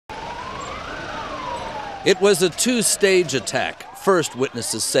It was a two-stage attack. First,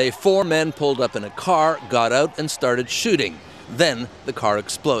 witnesses say 4 men pulled up in a car, got out and started shooting. Then the car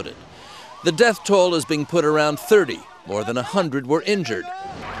exploded. The death toll is being put around 30. More than 100 were injured.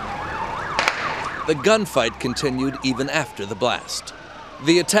 The gunfight continued even after the blast.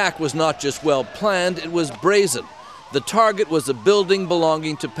 The attack was not just well planned, it was brazen. The target was a building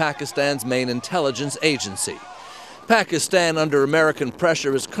belonging to Pakistan's main intelligence agency. Pakistan, under American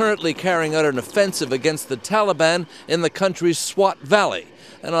pressure, is currently carrying out an offensive against the Taliban in the country's Swat Valley,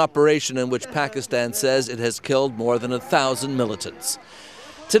 an operation in which Pakistan says it has killed more than 1,000 militants.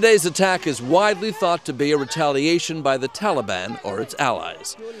 Today's attack is widely thought to be a retaliation by the Taliban or its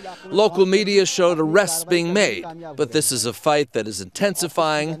allies. Local media showed arrests being made, but this is a fight that is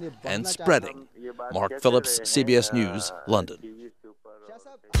intensifying and spreading. Mark Phillips, CBS News, London.